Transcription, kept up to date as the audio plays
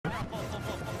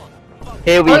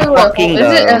Here we fucking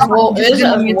go. Is it as well? It is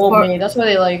as well made. That's why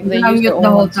they like they use their own the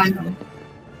whole time.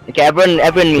 Okay,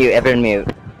 everyone mute.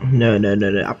 No,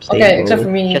 upstairs. Okay, except for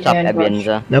me. Shut up,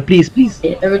 Ebenezer. No, please.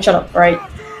 Yeah, everyone shut up, right?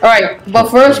 Alright, but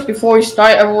first, before we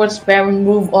start, everyone spam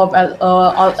move up at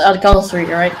the count of 3,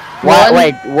 alright?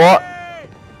 Wait, what?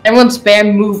 Everyone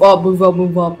spam move up,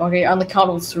 okay, on the count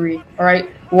of 3, alright?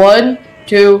 1,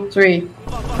 2, 3.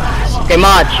 Okay,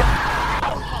 march.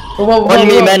 On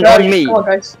me, man, on me. Come on,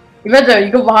 guys. You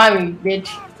go behind me, bitch.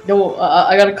 No,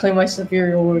 I gotta claim my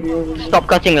superiority over you. Stop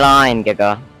cutting line,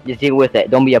 Giga. Just deal with it.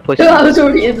 Don't be a pussy. I was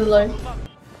already in the line.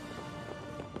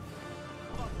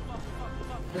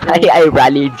 I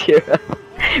rallied you.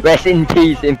 Rest in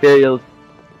peace, Imperials.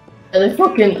 And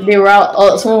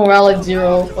someone rallied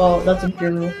 0. Oh, that's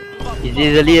Imperial. He's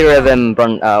the leader of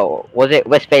was it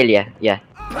Westphalia? Yeah.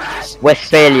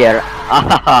 Westphalia.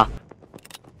 Ahaha.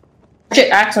 Shit,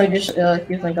 accidentally just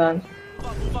used my gun.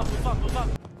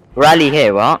 Rally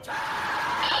here, what?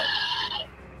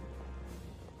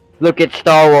 Look at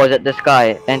Star Wars at the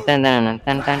sky. Dun, dun, dun,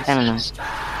 dun, dun, dun, dun.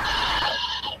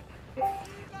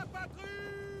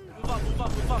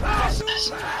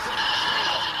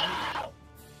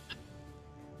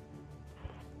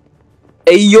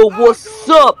 Hey yo, what's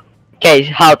up? Okay,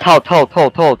 hold.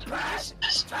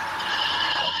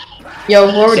 Yo,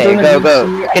 what are we doing?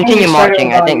 Go. Continue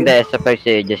marching. I think they're supposed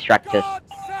to distract us.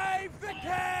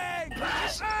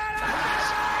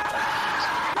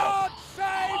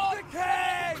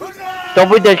 Stop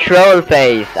with the troll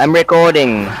face. I'm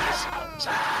recording.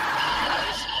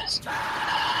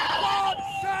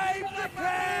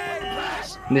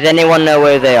 Does anyone know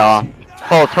where they are?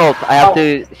 Hold. I have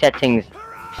to settings.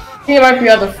 I think it might be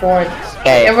at the fort.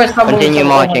 Okay, continue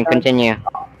marching, continue.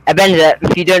 Ebenezer,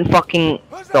 if you don't fucking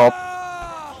stop,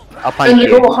 I'll punch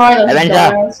you.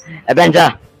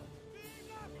 Ebenezer!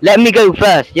 Let me go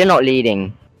first, you're not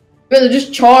leading.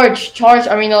 Just charge,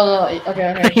 I mean, no,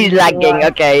 okay. He's lagging,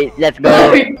 okay, let's go.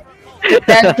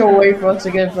 That's the way for us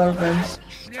to get front friends.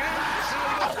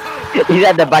 He's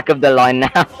at the back of the line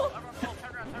now.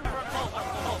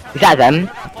 Is that them?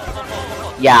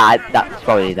 Yeah, that's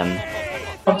probably them.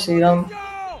 I see them.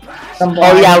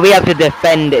 Oh yeah, we have to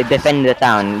defend the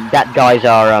town. That guys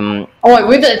are Oh wait,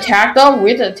 we have to attack them? We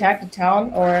have to attack the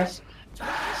town, or? Is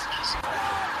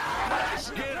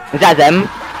that them?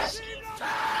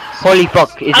 Holy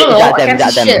fuck! Is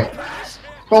that them? Shit.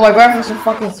 Bro, my graphics are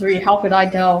fucking 3. How could I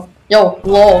tell? Yo,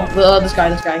 lol. This guy.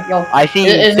 Yo. I see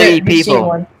 3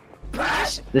 people.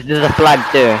 This is a flag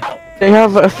too. They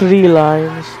have 3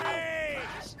 lines.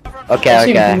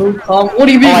 Okay. What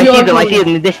do you mean? Oh, I see them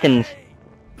in the distance.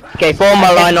 Okay, form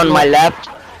a line on my left.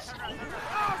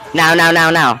 Now.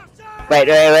 Wait.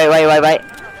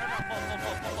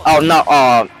 Oh no,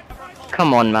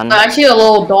 come on, man. I see a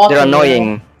little dot. They're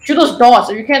annoying. Shoot those dots.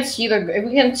 If we can't see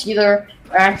their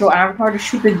actual avatar, just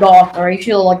shoot the dot. Alright,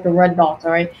 shoot like the red dots.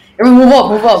 Alright. Everyone move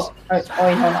up. Alright, oh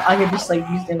wait, hold on. I can just like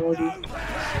use the emojis.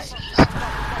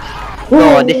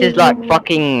 Oh, this is like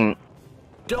fucking.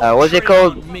 What's it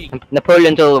called?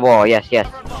 Napoleonic War. Yes.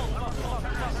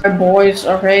 Alright, boys.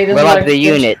 Okay. We're like the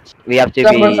units. We have to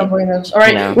be.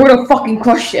 Alright, we're gonna fucking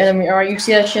crush the enemy. Alright, you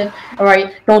see that shit?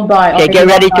 Alright, don't die. Okay, get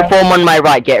ready to form on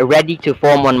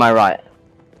my right.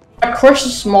 I crush the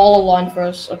smaller line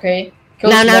first. Okay.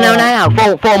 Now.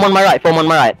 Form on my right.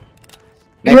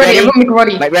 Make ready. Everyone make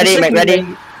ready. Make ready.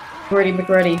 Make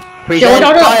ready. Present.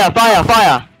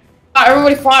 Fire.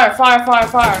 Everybody fire.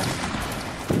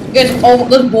 You guys,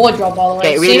 let's board drop, by the way.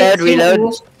 Okay,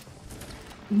 reload.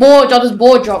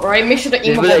 Board drop, right? Make sure the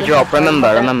aim bullet drop,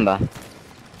 remember.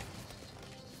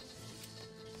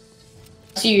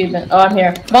 See you then. Oh, I'm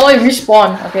here. By the way,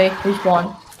 respawn, okay?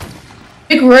 Respawn.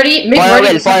 Make ready.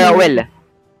 Fire will.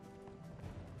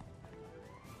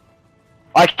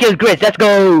 I killed Grit, let's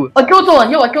go! I killed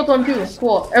one too.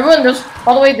 Cool. Everyone just,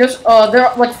 by the way, there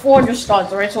are like 400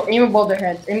 studs, alright? So aim above their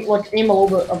heads. Aim a little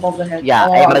bit above their heads. Yeah,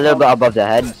 aim a little bit above their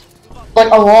heads.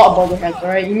 Like a lot above their heads,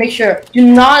 alright? You make sure. Do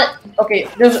not. Okay,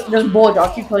 there's bullet drop.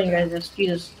 I'll keep telling you guys this.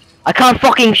 Jesus. I can't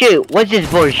fucking shoot. What's this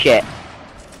bullshit?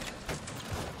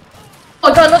 Oh,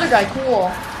 I got another guy.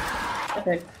 Cool.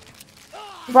 Okay.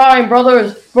 Fine,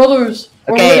 brothers.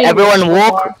 Okay, everyone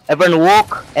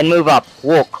walk and move up.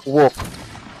 Walk.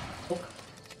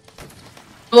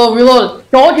 Reload.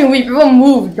 Dodge and weave. Everyone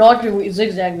move. Dodge and weave.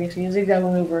 Zigzag, basically. Zigzag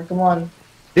maneuver. Come on.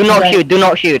 Do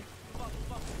not shoot.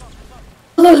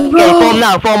 Okay, form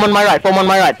now. Form on my right.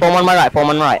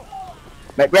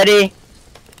 Get ready.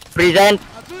 Present.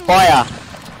 Fire.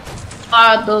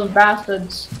 Ah, those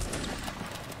bastards.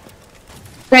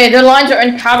 Okay, their lines are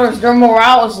in counters. Their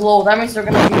morale is low. That means they're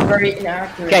gonna be very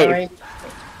inaccurate. Okay. Right?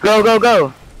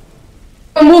 Go.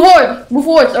 Move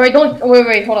forward. Alright, don't.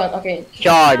 Wait, hold on. Okay.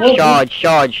 Charge. Wait,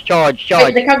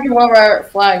 they captured one of our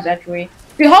flags actually.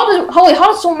 Dude, how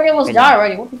did so many of us die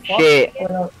already? What the fuck? Shit. Oh,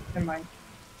 no, never mind.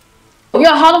 Oh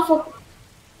yeah, how the fuck?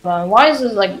 Why is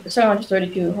this like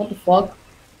 732? What the fuck?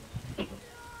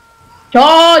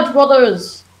 Charge,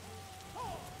 brothers!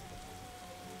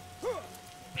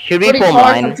 Should we form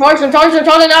line? Charge them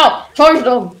now! Charge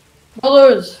them!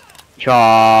 Brothers!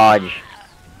 Charge.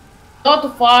 Not to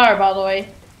fire, by the way.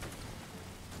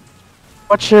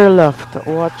 Watch your left.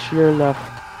 Watch your left.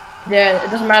 Yeah,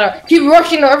 it doesn't matter. Keep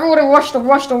rushing them. Everybody rush them.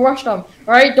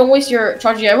 Alright, don't waste your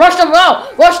charge yet. Rush them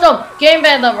now! Rush them! Game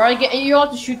ban them, alright? You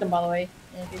have to shoot them, by the way.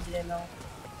 In case you didn't know.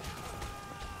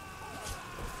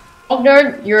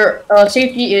 Wagner, your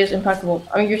safety is impeccable.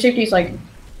 I mean, your safety is like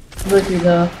literally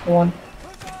the one.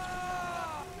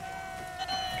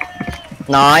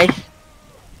 Nice.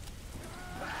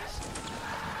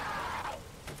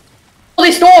 Oh,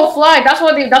 they stole a flag. That's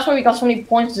why we got so many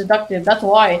points deducted. That's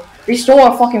why they stole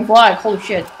a fucking flag. Holy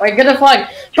shit! Alright, get the flag.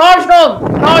 Charge them!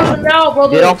 Charge them now,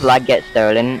 brothers. Did our flag get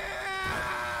stolen?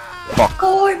 Fuck.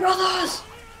 Go away, brothers.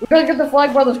 We gotta get the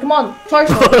flag, brothers. Come on, charge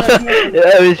them.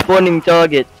 I was spawning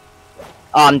targets.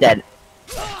 Oh, I'm dead.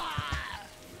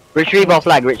 Retrieve our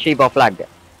flag. How the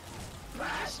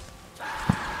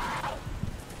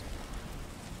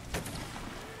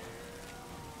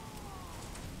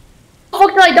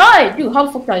fuck did I die? Dude, how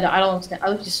the fuck did I die? I don't understand. I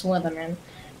was just one of them, man.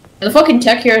 The fucking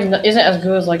tech here isn't as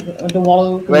good as like the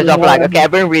Waterloo. Where's our flag? Okay,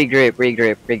 everyone regroup.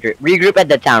 Regroup at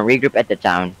the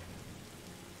town.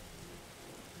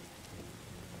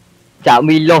 Damn,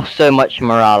 we lost so much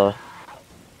morale.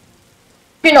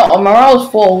 You know, morale is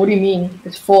full. What do you mean?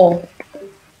 It's full.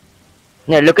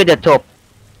 No, look at the top.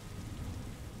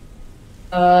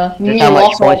 You mean how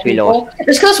much points we lost.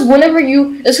 It's because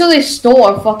it's because they stole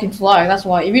our fucking flag. That's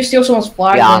why. If you steal someone's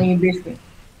flag, then you basically.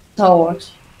 That's how it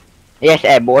works. Yes,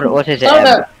 Eb. What is it,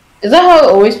 Eb? Is that how it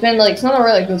always been? Like, it's not a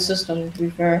really good system, to be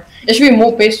fair. It should be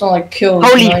more based on like kills.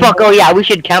 Holy fuck! Oh yeah, we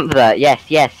should camp that.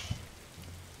 Yes.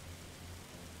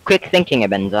 Quick thinking,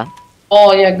 Abenza.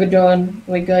 Oh yeah, good one.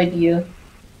 Wait, good idea.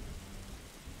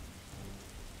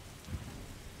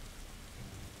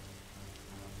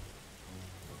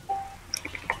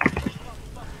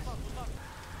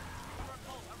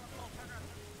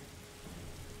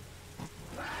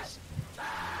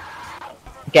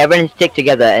 Okay, everyone stick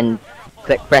together and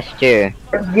click press 2.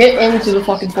 Get into the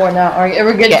fucking fort now. Alright,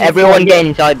 everyone get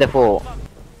inside the fort.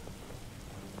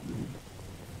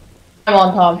 I'm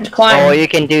on top. Just climb. Oh, you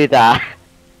can do that.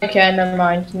 Okay, never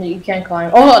mind. You can't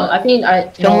climb. Oh, hold on. I think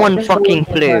Someone fucking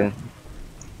flew.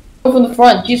 Go from the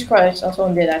front. Jesus Christ. Oh,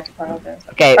 someone did actually climb up there.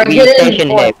 Okay, right, we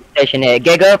station here.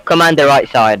 Giga, command the right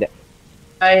side.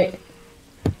 Alright,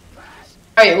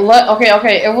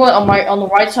 okay. Everyone on the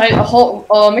right side.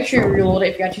 Make sure you reload it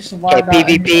if you actually survive. Okay,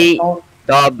 PvP,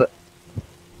 Dob,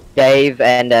 Dave,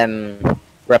 and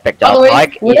Repic Dog.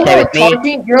 Mike, you stay with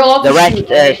me. The rest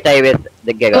stay with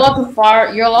the Giga.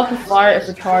 You're allowed to fire if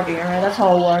you're charging. Alright, that's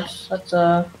how it works. That's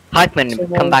Hypeman,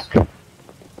 come back.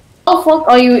 How the fuck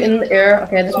are you in the air?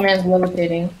 Okay, this man's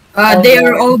levitating. They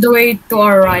are all the way to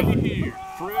our right.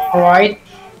 Alright.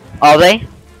 Are they?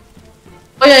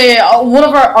 Oh yeah. One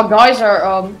of our guys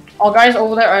our guys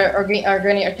over there are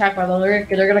getting attacked by them. They're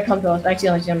gonna come to us. Actually,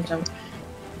 I see them.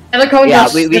 And they're coming to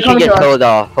us. We should just hold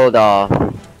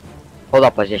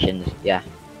our positions. Yeah.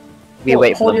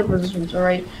 Wait for hold your positions.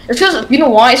 Alright. It's because you know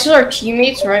why? It's because our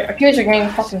teammates, right? Our teammates are getting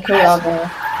fucking killed out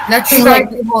there. Let's try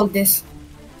to hold this.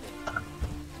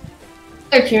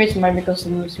 Our teammates might make us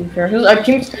lose, to be fair. Because our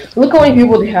teammates, look how many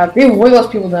people they have. They have way less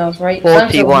people than us, right?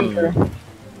 41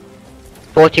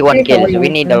 kills. We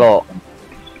need a lot.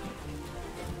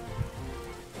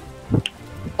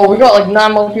 Oh, we got like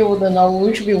 9 more people than us.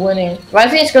 We should be winning. But I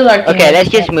think it's because our teammates. Okay, let's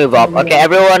just move up. Okay,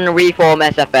 everyone reform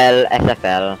SFL.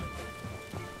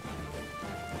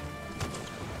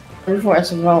 Reform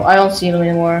SFL. I don't see them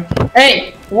anymore.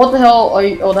 Hey, what the hell are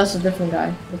you? Oh, that's a different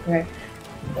guy. Okay.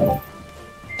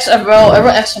 SFL,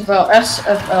 everyone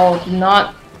SFL, do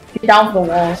not get down for the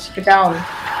walls. Get down.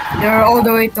 They're all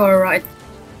the way to our right.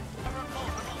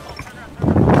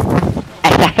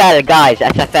 SFL, guys,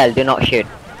 SFL, do not shoot.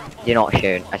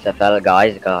 SFL,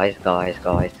 guys.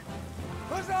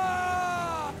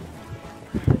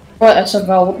 What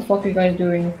SFL? What the fuck are you guys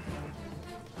doing?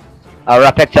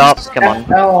 Repic up, come on.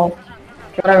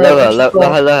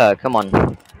 Lower, come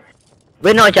on.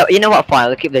 We're not you know what, fine,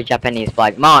 we'll keep the Japanese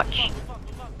flag. March!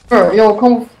 Yo,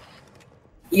 come.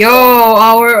 Yo,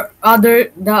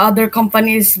 the other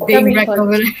company is being wrecked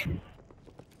over there.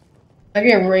 I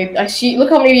get raped. I see.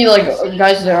 Look how many like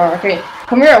guys there are. Okay,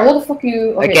 Come here. What the fuck are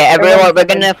you? Okay, everyone, we're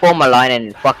gonna form a line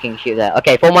and fucking shoot there.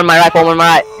 Okay, form on my right, form on my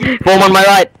right, form on my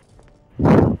right.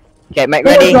 Okay, make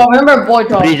ready. Remember, boy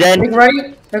job. Present. Make ready.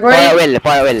 Make Fire ready. will,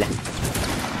 fire will.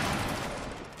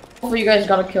 Hopefully you guys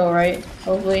got a kill, right?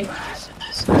 Hopefully.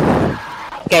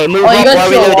 Okay, move up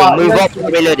while reloading. Move up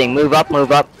while reloading. Move up,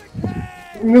 move up.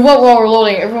 Move up while we're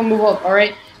loading. Everyone move up,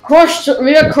 alright? Crush,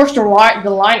 we gotta crush the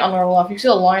line on our left. You see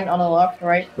the line on the left,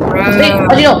 right? As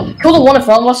you know, kill the one in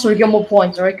front of us so we get more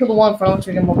points, alright? Kill the one in front of us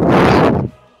so we get more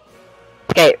points.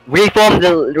 Okay, reform.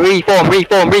 Charge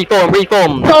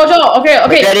out, okay.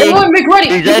 Ready? Everyone make ready.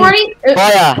 Present. Make ready?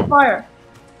 Fire. Fire.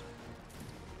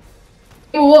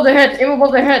 Aim above their heads, aim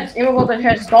above their heads, aim above their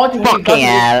heads. Dodge and Fucking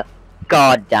hell.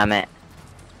 God damn it.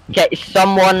 Okay,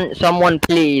 someone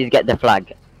please get the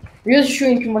flag. You're just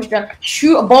shooting too much down.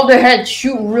 Shoot above their heads.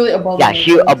 Shoot really above their heads. Yeah,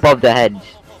 shoot above the heads.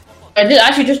 I did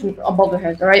actually just above their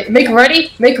heads, alright? Make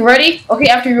ready. Make ready. Okay,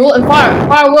 after you roll and fire.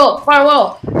 Fire well. Fire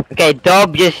well. Okay,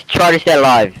 Dub, just try to stay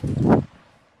alive.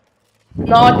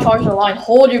 Not charge the line.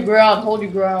 Hold your ground. Hold your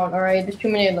ground, alright? There's too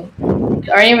many of them.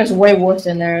 Our aim is way worse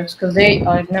than theirs, because they...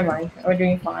 never mind. We're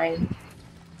doing fine.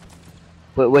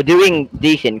 We're doing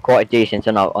decent, quite decent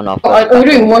on our We're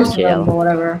doing worse than them, but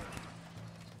whatever.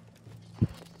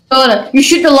 So, you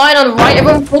shoot the line on the right.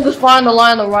 Everyone focus fire on the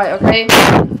line on the right, okay?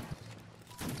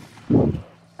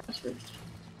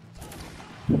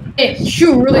 Hey,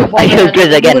 shoot really above I their shoot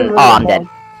head. Grizz again. Oh, I'm dead.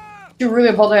 Shoot really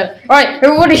above their head. Alright,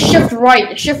 everybody shift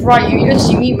right. Shift right. You can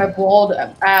see me, my bald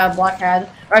black head.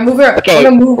 Alright, move here. Okay,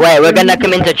 wait, we're gonna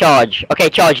come into charge. Okay,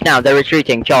 charge now. They're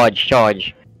retreating. Charge.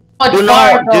 Do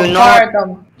not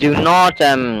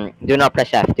press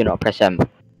F. Do not press M.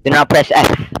 Do not press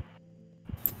F.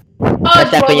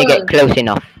 Press F when you get close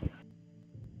enough.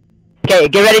 Okay,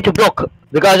 get ready to block.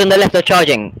 The guys on the left are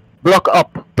charging. Block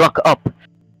up.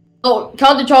 Oh,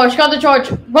 counter charge.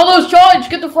 Brothers, charge!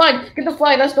 Get the flag.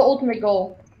 That's the ultimate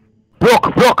goal. Block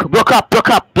up.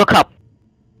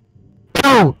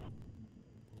 No!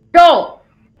 Go!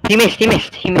 He missed.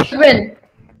 Win.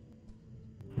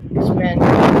 This man.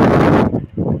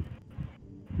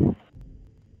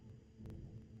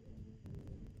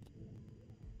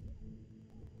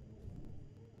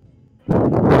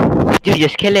 Dude,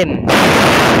 just kill him.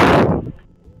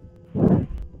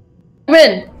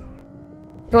 Win!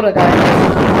 Kill the guy.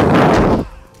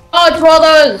 Charge,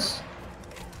 brothers!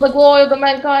 The glory of the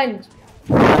mankind.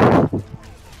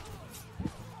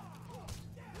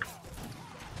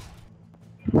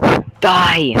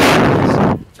 Die!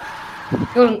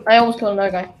 I almost killed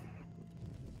another guy.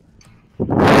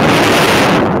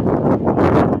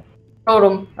 Killed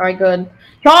him. Alright, good.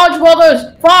 Charge,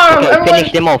 brothers! Fire! Okay, Everyone!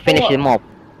 finish them off.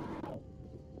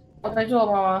 Okay, so,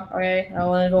 mama. Okay, I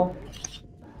want to go.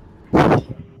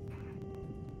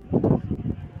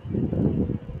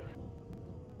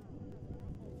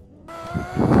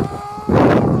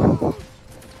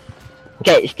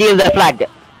 Okay, steal the flag.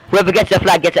 Whoever gets the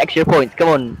flag gets extra points.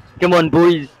 Come on,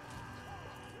 boys.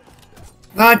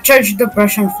 Charge the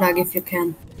Prussian flag if you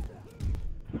can.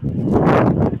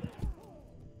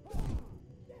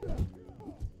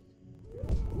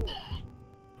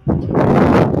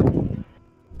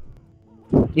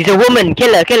 He's a woman.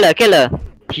 Kill her.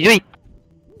 She's weak.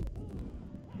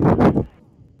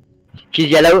 She's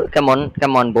yellow. Come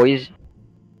on, boys.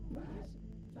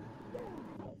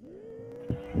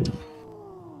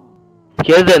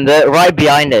 Kill them. They're right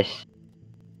behind us.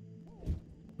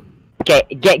 Okay,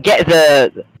 get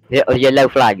the yellow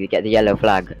flag. You get the yellow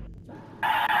flag.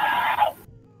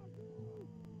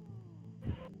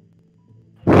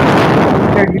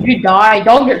 Did you die?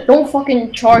 Don't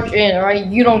fucking charge in, alright?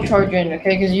 You don't charge in,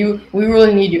 okay? Because we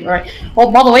really need you, alright?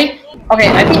 Well, by the way, okay,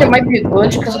 I think there might be a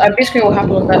glitch because basically what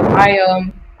happened was that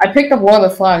I picked up one of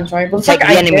the flags, right? But Take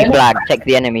the enemy flag. Take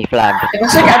the enemy flag. It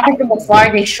looks like I picked up a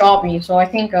flag. They shot me, so I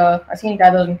think that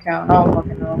doesn't count. I don't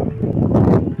fucking know.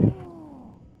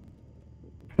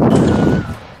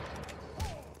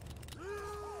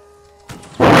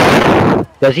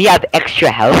 Does he have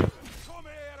extra health?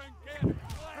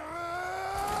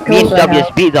 Me and W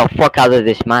beat the fuck out of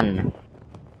this man.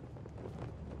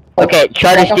 Okay,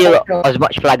 try to steal as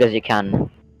much flag as you can.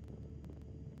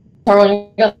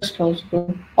 Okay,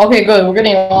 good. We're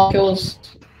getting a lot of kills.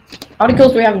 How many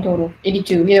kills do we have in total?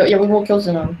 82. Yeah, we have more kills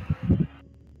than them.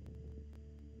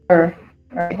 Alright,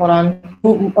 hold on.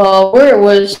 Where it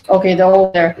was? Okay, they're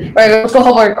all there. Alright, let's go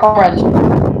help our comrades.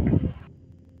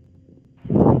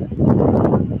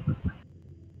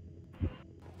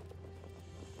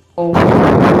 Oh.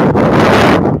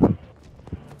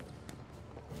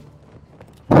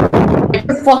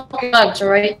 You're fucking nuts,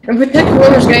 alright? And protect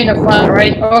whoever's getting the flag,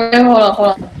 right? Okay, hold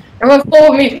on. Everyone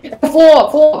follow me. Four.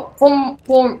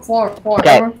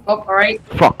 Okay. Everyone up, alright?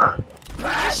 Fuck.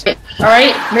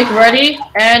 Alright, make ready,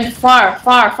 and fire.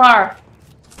 Fire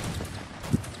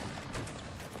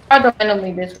them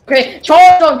randomly, this. Okay,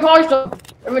 charge them!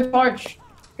 Everyone charge.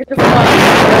 Get the flag.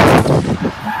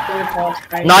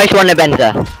 Nice one,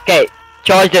 Abenza. Okay,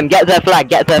 charge them, get their flag,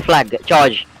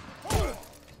 charge.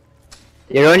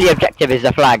 Your only objective is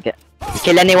the flag.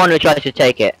 Kill anyone who tries to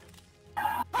take it.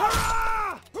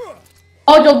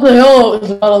 Charge up the hill is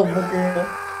not a booker.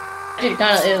 It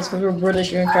kinda is, because we're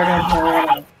British and charging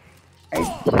up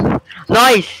the hill.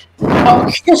 Nice! Oh,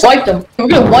 just wipe them. We're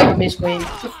gonna wipe them this way.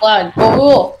 The flag.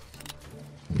 Go.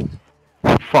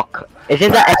 Fuck.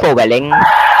 Isn't that echo welling? Is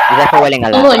echo welling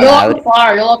allowed? No, you're allowed to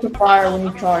fire. You're allowed to fire when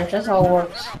you charge. That's how it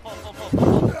works.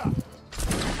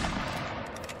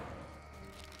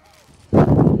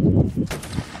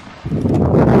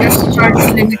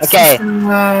 Okay,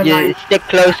 you stick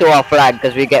close to our flag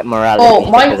because we get morale. Oh,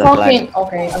 my fucking.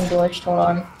 Okay, I'm glitched. Hold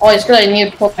on. Oh, it's good. I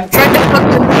need to put.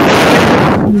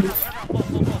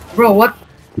 Bro, what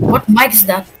mic is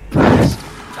that?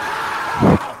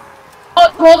 Oh,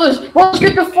 brothers,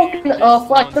 get the fucking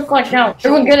flag. The flag down.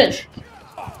 Everyone get it.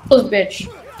 This bitch.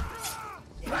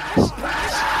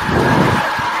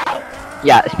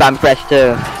 Yeah, spam press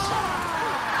 2.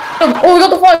 Oh, we got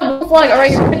the flag.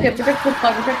 Alright, protect the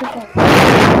flag.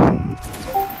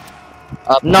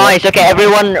 Nice, okay,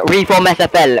 everyone reform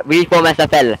SFL.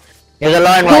 There's a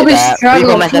line right there.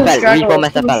 Reform SFL.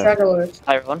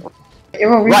 Tyrone.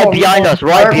 Right behind us,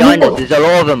 there's a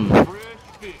lot of them.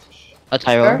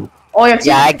 Tyrone. Oh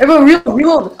yeah, everyone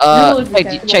reload.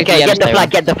 Check. Okay, get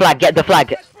the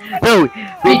flag. No,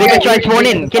 we're gonna try to spawn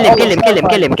in. Kill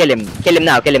him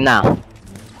now.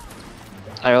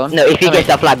 Tyrone. No, if he gets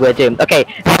the flag, we're doomed. Okay,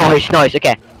 nice,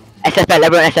 okay. SFL,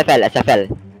 everyone SFL.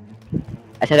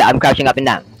 I'm crouching up and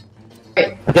down.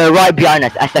 They're right behind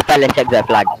us, SFL and check their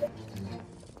flag.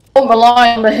 On the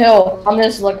line on the hill, on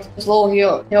this little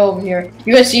hill over here.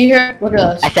 You guys see here? Look at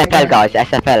us. SFL guys,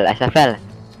 SFL.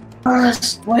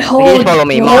 Please follow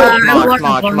me, march.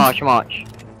 Follow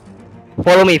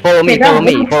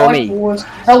me.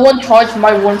 That one charge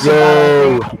my one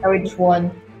survival. I we just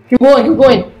won. Keep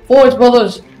going. Forwards,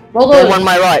 brothers. Form on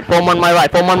my right. Where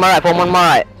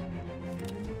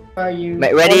are you?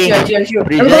 Ready?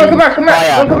 Everyone, come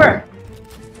here.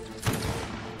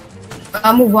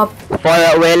 Move up. Fire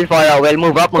at will.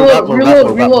 Move up.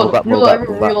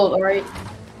 Reload, alright.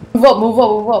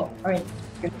 Move up. Alright.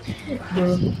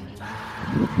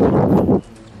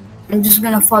 I'm just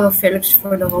gonna follow Felix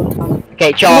for the whole time.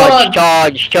 Okay,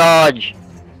 charge.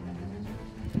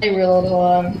 Hey, reload, hold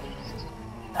on.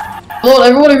 Reload,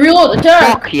 everybody reload, attack!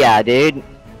 Fuck yeah, dude.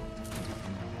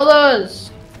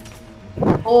 Brothers!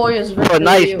 Oh, yes, Oh,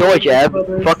 nice dodge, Eb.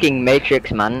 Fucking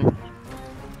Matrix, man.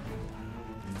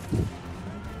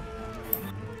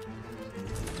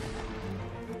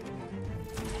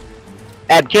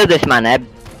 Eb, kill this man, Eb.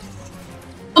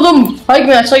 Kill them! Hike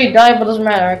me, I saw you die, but it doesn't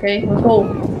matter, okay? Let's go.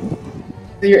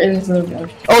 You're in the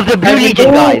Oh, the Blue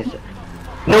Legion, guys!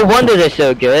 No wonder they're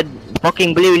so good.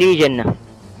 Fucking Blue Legion.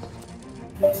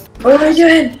 What are we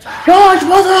doing? Charge,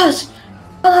 brothers!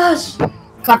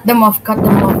 Cut them off.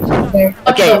 There.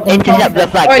 Okay, intercept the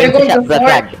flag,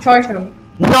 Alright, charge them.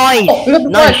 Nice!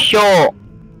 Nice shot!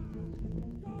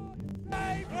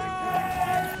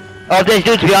 Oh, there's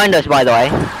dudes behind us, by the way.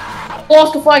 They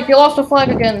lost the flag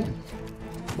again.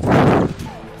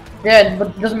 Dead, but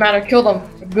it doesn't matter, kill them.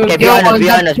 Good. Okay,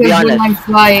 behind us. I'm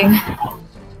flying.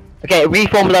 Okay,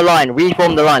 reform the line,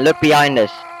 look behind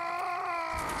us.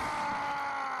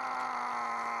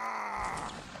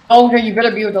 Oh, okay, you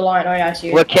better be with the line. Oh yeah, I see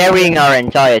it. We're carrying our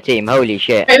entire team, holy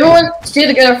shit. Everyone stay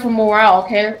together for morale,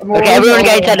 okay? Okay, everyone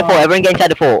get inside the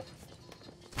fort,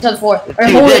 Inside the fort.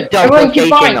 Everyone keep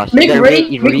firing. Make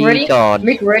ready,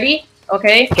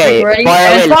 okay? Okay, make ready.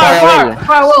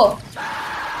 Fire will.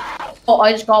 Oh,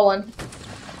 I just got one.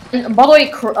 And by the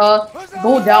way,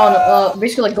 go down,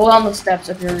 basically like go down the steps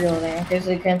if you're reloading, okay, so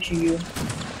they can't shoot you.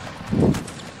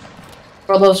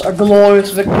 Brothers, a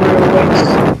glorious victory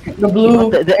awaits. The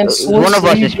blue and one of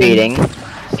us is feeding.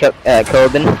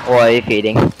 Corbin, or are you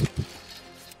feeding?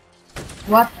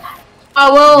 What? I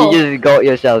will! You just got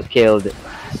yourself killed.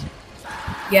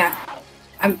 Yeah.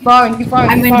 I'm firing, keep firing.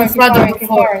 I'm in the front of the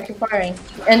fort. Keep firing.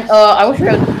 And I wish we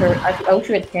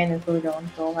had cannons really going,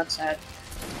 so that's sad.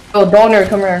 Oh, Donor,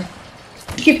 come here.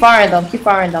 Keep firing them.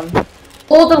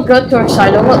 Hold them good to our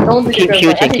side. Don't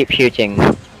keep shooting.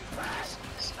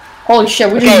 Holy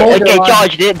shit, we just mowed okay,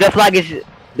 charge. The flag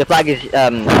is yeah,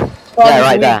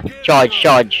 right there. Charge.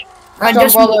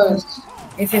 Just move,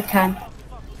 if you can.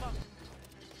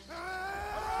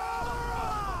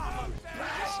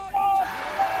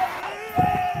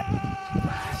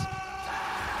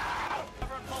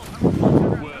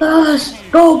 Brothers!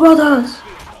 Go, brothers!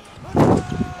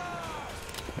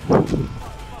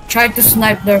 Try to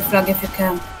snipe their flag if you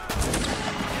can.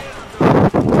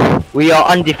 We are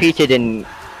undefeated in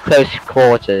close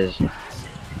quarters.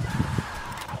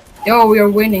 Yo, we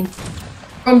are winning.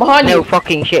 From behind No you!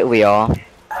 fucking shit we are.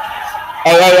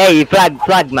 Hey,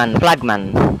 flagman. Charge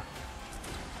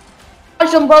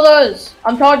them, brothers!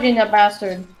 I'm charging that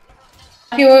bastard.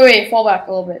 Okay, wait, fall back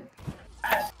a little bit.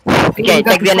 Okay,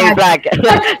 take the enemy flag.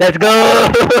 Let's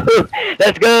go!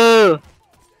 Let's go!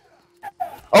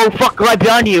 Oh fuck, right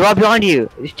behind you.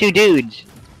 There's two dudes.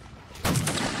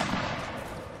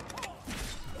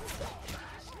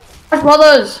 Charge,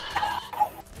 brothers!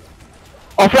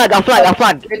 Our flag.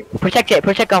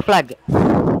 Protect our flag.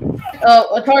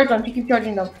 Charge them, keep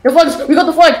charging them. The flags, we got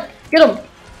the flag! Get them!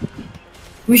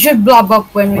 We should blob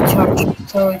up when we charge.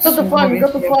 So it's We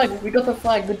got the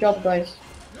flag, good job guys.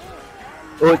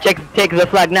 Oh, take the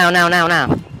flag now.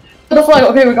 The flag,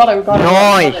 okay, we got it.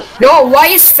 Nice. Yo, why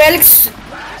is Felix?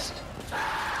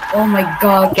 Oh my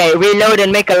god. Okay, reload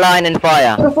and make a line and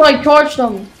fire. The flag, charge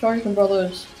them,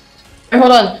 brothers. Hey,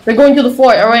 hold on, they're going to the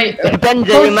fort, alright?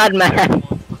 Benzo, you madman.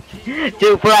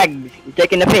 Two flags,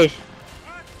 taking the piss.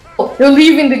 Oh, they're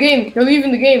leaving the game,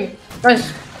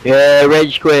 guys. Yeah,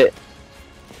 rage quit.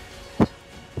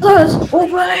 Brothers,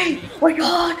 obey! My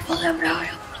god, pull them down.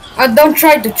 Don't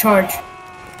try to charge.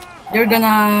 You're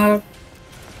gonna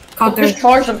counter. Just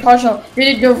charge them.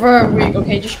 They're very weak,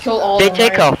 okay, just kill all They of them.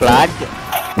 take our flag.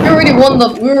 We already won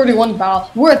the battle.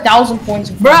 We're 1,000 points.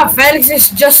 Bruh, Felix is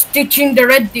just teaching the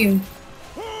red team.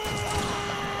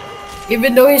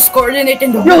 Even though he's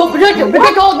coordinating the Yo, protect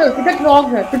Ogner, protect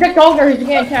Ogner, he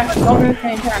can't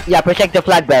attack. Yeah, protect the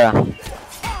flag bearer.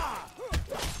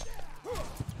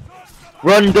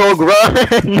 Run, dog,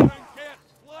 run!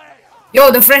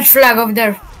 Yo, the French flag over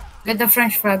there. Get the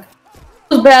French flag.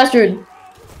 This bastard.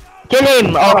 Kill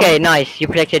him! Okay, nice. You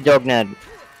protected dog nerd.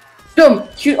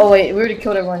 Shoot. Oh wait, we already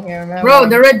killed everyone here, remember? Bro,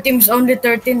 the red team's only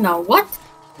 13 now. What?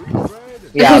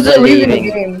 Yeah, Because they're leaving the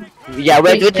leaving. game. Yeah,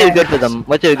 we're too good for them.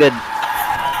 We're too good.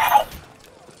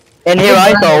 And here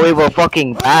I thought we were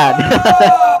fucking bad.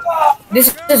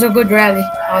 This is a good rally,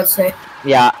 I would say.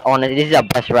 Yeah, honestly, this is our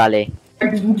best rally.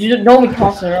 You know me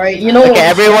constantly, right? You know. Okay,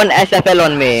 everyone SFL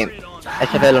on me.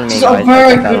 SFL on me, It's a guys.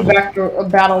 very SFL.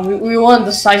 good battle. We won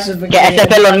decisive victory. Okay,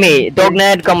 SFL on me. Dog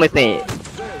nerd, come with me.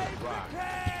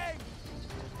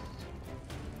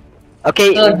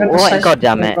 Okay, what? God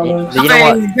damn it. You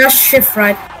know what? Just shift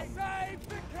right.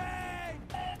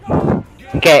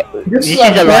 Okay, this is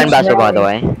a line battle, by the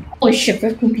way. Holy shit,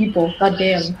 15 people. God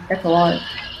damn, that's a lot.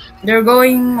 They're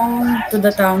going on to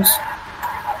the towns.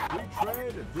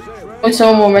 Wait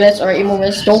 7 more minutes or 8 more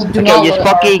minutes. Do Okay, not just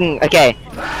fucking. Okay,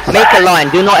 make a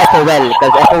line. Do not FOL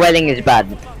because FOLing is bad,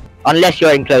 unless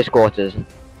you're in close quarters.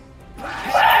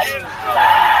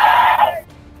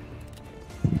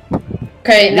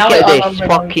 Okay, now Look we at this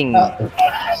fucking. Yo,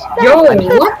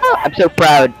 what? I'm so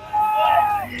proud.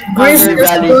 Grizz I'm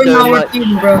just rallying joined so our much.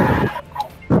 team, bro.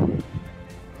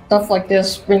 Stuff like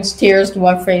this brings tears to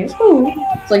my face. Ooh.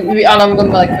 It's like and I'm gonna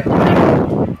be like.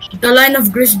 The line of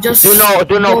Grizz just. Do not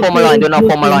form a line. Do not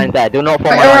form a line there. Do not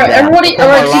form a line Alright, there. everybody, Form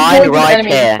a keep line going to the right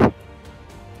enemy. here. Oh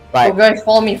Right. guys,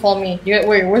 follow me.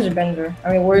 Wait, where's the Bender?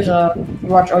 I mean, where's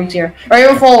Rush? Oh, he's here. Alright,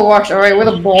 everyone follow Rush. Alright, we're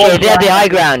the ball. Okay, they're the high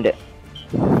ground.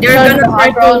 They're gonna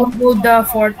try to hold the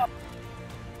fort.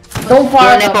 Don't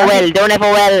fire Don't FOL. Don't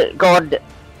FOL. God.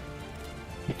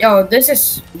 Yo, this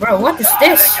is. Bro, what is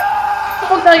this?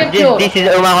 Fuck, I get killed. This is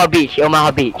Omaha Beach.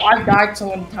 Omaha Beach. I've died so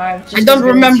many times. I don't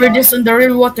remember this on the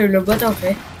real Waterloo, but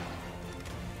okay.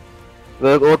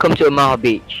 Welcome to Omaha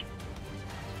Beach.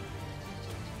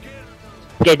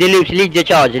 Okay, the loops, lead the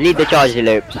charge, the loops.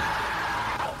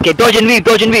 Okay, dodge and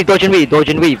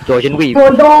weave.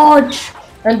 Go dodge!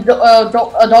 And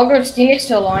Dogger is next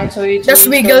to the line, so you Just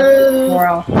wiggle.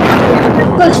 morale.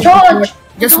 Let's charge!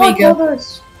 Just Charge, wiggle.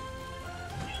 brothers.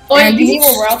 Oh, And you need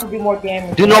this- more morale to do more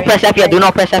damage. Do not press F yet, do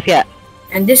not press F yet.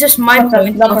 And this is my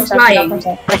point of flying.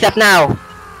 Press F now.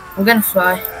 I'm gonna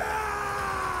fly.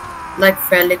 Like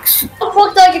Felix. How the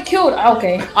fuck did I get killed?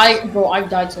 Okay, bro, I've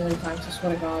died so many times, I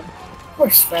swear to God. Of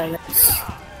course, Felix.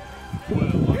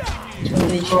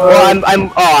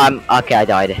 Okay, I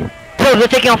died. Bro, they're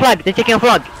taking our flag,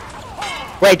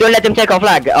 Wait, don't let them take our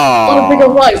flag. Oh, pick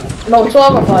up flag. No, we still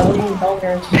have a flag. What do you mean,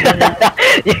 Dogger?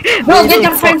 No, get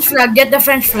the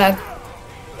French flag,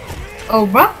 Oh,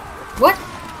 bruh? What?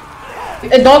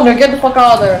 Hey, Dogger, get the fuck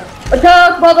out of there.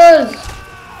 Attack, brothers!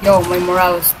 Yo, my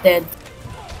morale is dead.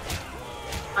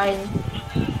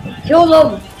 Kill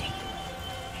them!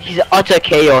 He's utter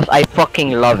chaos, I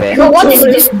fucking love it. Yo, what is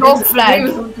this dog flag?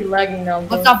 Lagging now,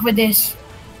 bro. What's up with this?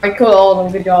 I killed all of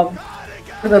them. Good job.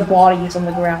 Look at their bodies on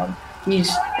the ground.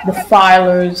 These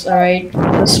defilers, alright?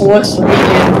 The Swiss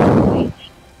Legion.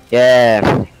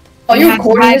 Yeah. Oh, you're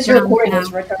recording this? You're recording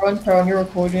this, right, Tyrone? You're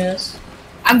recording this?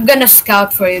 I'm gonna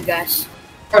scout for you guys.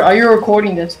 Are you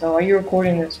recording this, though? Are you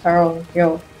recording this, Tyrone?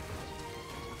 Yo.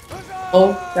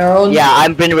 Oh, Tyrone? Yeah,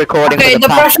 I've been recording Okay, for the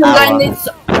the past Prussian hour. line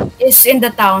is in the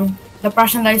town. The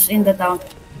Prussian line is in the town.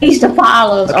 These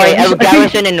defilers. Okay,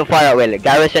 garrison in fire at will.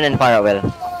 Garrison in fire at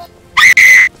will.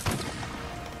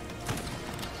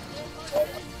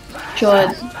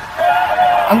 Should.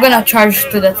 I'm gonna charge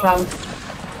to the town.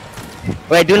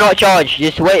 Wait, do not charge.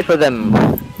 Just wait for them.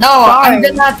 No, I'm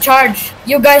Fine. gonna charge.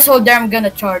 You guys hold there, I'm gonna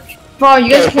charge. Bro,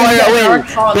 you guys Okay, can't fire get at will. our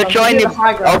charge. They're trying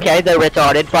to. Okay, they're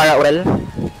retarded. Fire at will.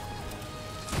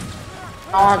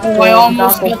 Oh, I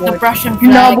almost got the Prussian Do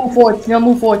not flag. move forward. Do not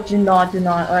move forward. Do not.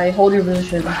 Alright, hold your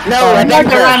position. No, I Not don't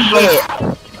the Rambo.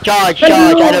 shit. Charge.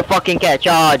 I don't fucking care.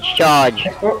 Charge.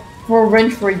 For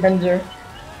revenge for Benzer.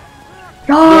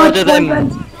 Go to them.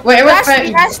 Wait, Rush me,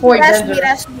 everyone rush for me, rush me, Benzer.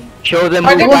 rush me. Show them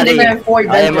I who think that we'll is. do for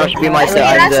I must be myself.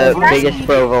 I'm the Rush me. biggest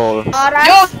pro of all. Alright,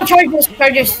 Yo, charge.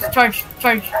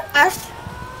 rush.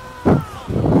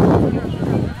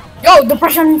 Yo, the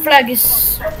Prussian flag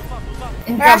is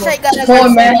in Rush, trouble. I gotta Poor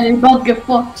go. man, he's about to get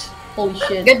fucked. Holy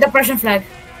shit. Get the Prussian flag.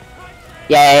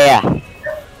 Yeah.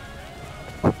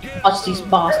 Watch these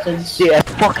bastards. See, a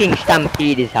fucking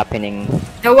stampede is happening.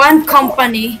 The one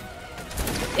company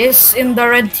is in the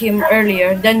red team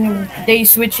earlier, then they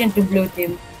switch into blue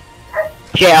team.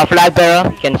 Shit, a flag bearer.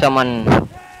 Can someone?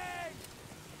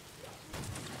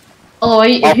 Oh,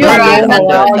 if Oh, you're flag going bearer.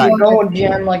 well, you go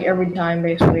jam like every time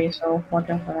basically, so watch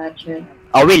out for that shit.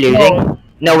 Are we losing?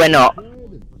 No, we're not.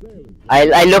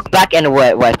 I look back and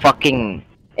we're fucking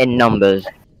in numbers.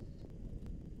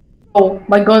 Oh,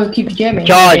 my guns keep jamming.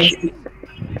 Charge. Okay.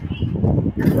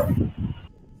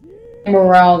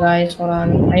 Morale, guys. Hold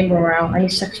on. I need morale. I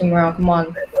need sexy morale. Come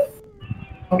on.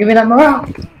 Don't give me that morale.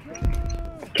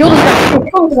 Kill this guy.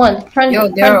 Kill this one. Yo,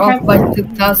 they're off by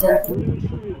 2,000.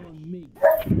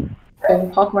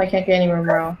 Oh, how come I can't get any more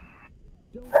morale?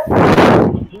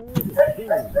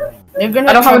 They're gonna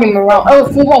I don't have try- any morale.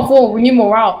 Oh, form. We need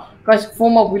morale. Guys,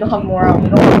 form up. We don't have morale.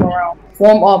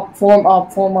 Form up.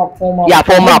 Yeah,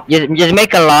 form up. Just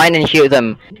make a line and shoot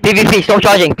them. PvP, stop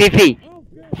charging. PvP.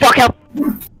 Fuck up.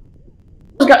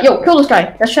 This guy, yo, kill this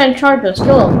guy. That's trying to charge us.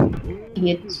 Kill him.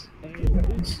 Idiots.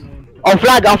 On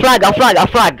flag.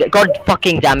 God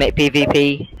fucking damn it,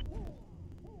 PvP.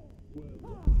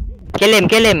 Kill him.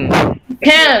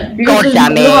 Can't. God Because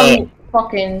damn we don't have it. any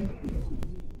fucking.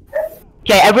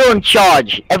 Okay, everyone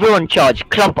charge.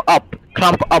 Clump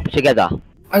up together.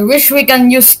 I wish we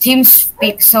can use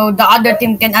TeamSpeak so the other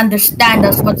team can understand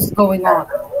us what's going on.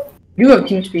 You have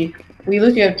TeamSpeak. We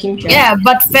literally have team chat. Yeah,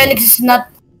 but Felix is not.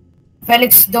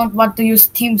 Felix don't want to use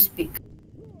TeamSpeak.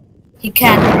 He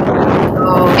can't.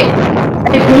 So,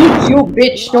 Hey, who's you,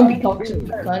 bitch? Don't be toxic, you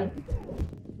cunt.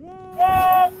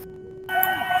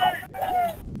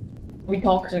 Be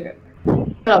toxic.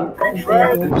 Shut up,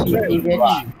 you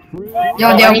bitch.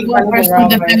 yo, they're one person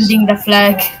defending the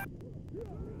flag.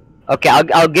 Okay,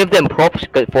 I'll give them props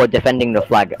for defending the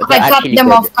flag. Okay, cut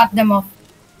them off.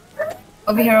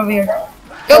 Over here.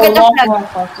 Go get the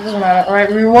flag. It doesn't matter.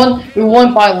 Alright, we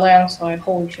won by landslide.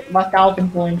 Holy shit, by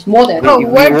 1,000 points. More than Bro, We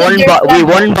where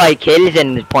won by kills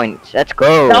and points. Let's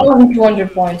go.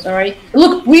 1,200 points. Alright.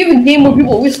 Look, we even gained more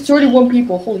people. We're 31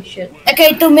 people. Holy shit.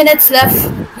 Okay, 2 minutes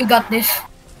left. We got this.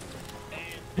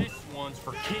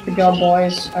 Good job,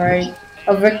 boys. Alright.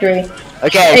 A victory.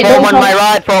 Okay, Hey, form don't on my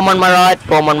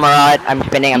right. I'm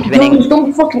spinning.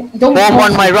 Don't Form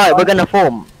on my right. We're gonna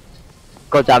form.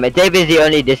 God damn it, Dave is the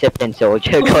only disciplined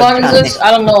soldier. Whose God flag damn is it. this?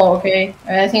 I don't know, okay?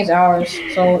 I think it's ours,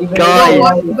 so... even Guys.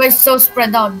 Why you guys so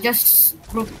spread out? Just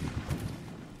group.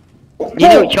 You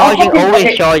know,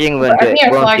 always charging won't do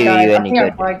you any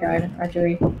good. flag guide,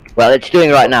 actually. Well, it's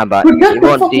doing right now, but We're it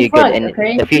won't do you good fucking in flag,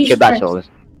 okay? the future Jesus Christ. battles.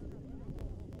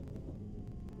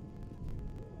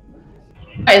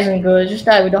 That isn't good, it's just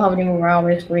that we don't have any morale,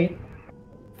 basically.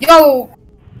 Yo,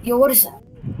 what is it?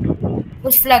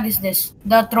 Which flag is this?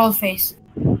 The troll face.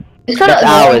 It's kind That's of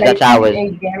ours, that's ours.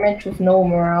 damage with no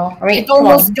morale. I mean, It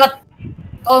almost got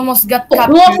We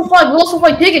captured. lost the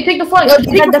flag, take the flag! Yo, Take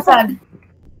defend the flag.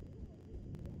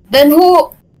 Then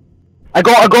who? I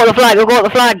got the flag. Alright,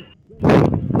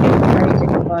 take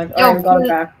the flag. Yo, Alright, we got it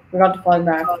back. We got the flag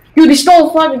back. Dude, they stole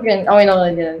the flag again! Oh wait, no,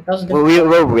 they didn't. That was a different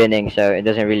We're winning, so it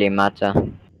doesn't really matter.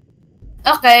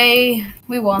 Okay,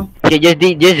 we won.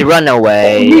 Just run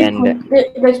away and.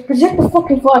 Guys, protect the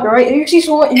fucking flag, alright? You see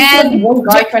someone, you see like one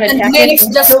guy trying to attack Linux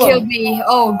it, just kill killed him. me.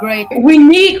 Oh, great. We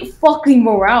need fucking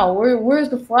morale. Where's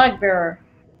the flag bearer?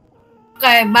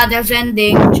 Okay, battle's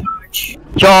ending. Charge.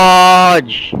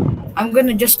 Charge! I'm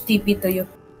gonna just TP to you.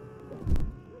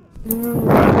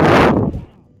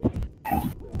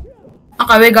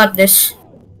 Okay, we got this.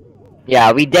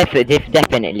 Yeah, we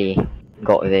definitely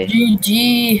got this.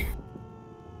 GG.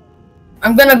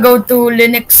 I'm gonna go to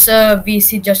Linux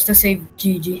VC just to save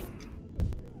GG.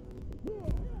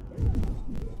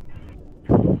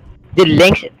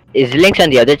 Is Lynx on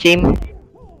the other team?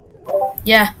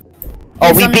 Yeah. Oh,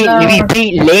 He's we on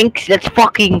beat Lynx. Let's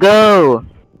fucking go.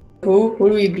 Who do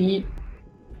we beat?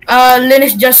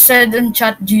 Linux just said in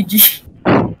chat GG.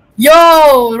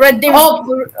 Yo, red team.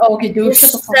 Oh, okay, dude,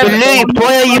 shut the fuck The up. loops.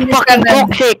 Why are you fucking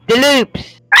toxic? The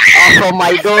loops. Oh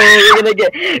my god,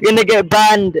 you're gonna get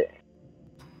banned.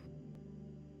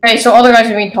 Hey, so other guys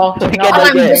are being talked to. You're Now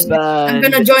gonna get I'm banned.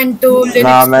 gonna join to Linux.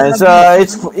 Nah, man,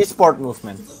 it's sport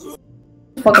movement.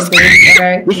 fucking dude,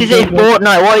 okay? This is a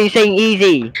Fortnite. Why are you saying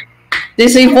easy? They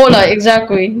say Fortnite,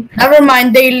 exactly. Never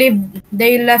mind, they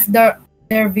left their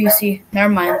VC. Never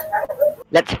mind.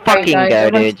 Let's fucking go,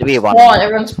 dudes. We won.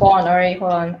 Everyone spawn, alright,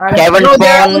 hold on. Kevin No,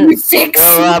 there are spawn. only 6.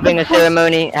 We're having a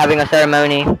ceremony.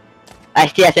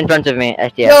 STS in front of me.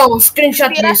 STS. Yo,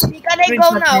 screenshot Hey, this. Rush me, can I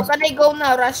go now? Can I go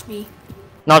now, Rush me?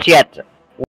 Not yet.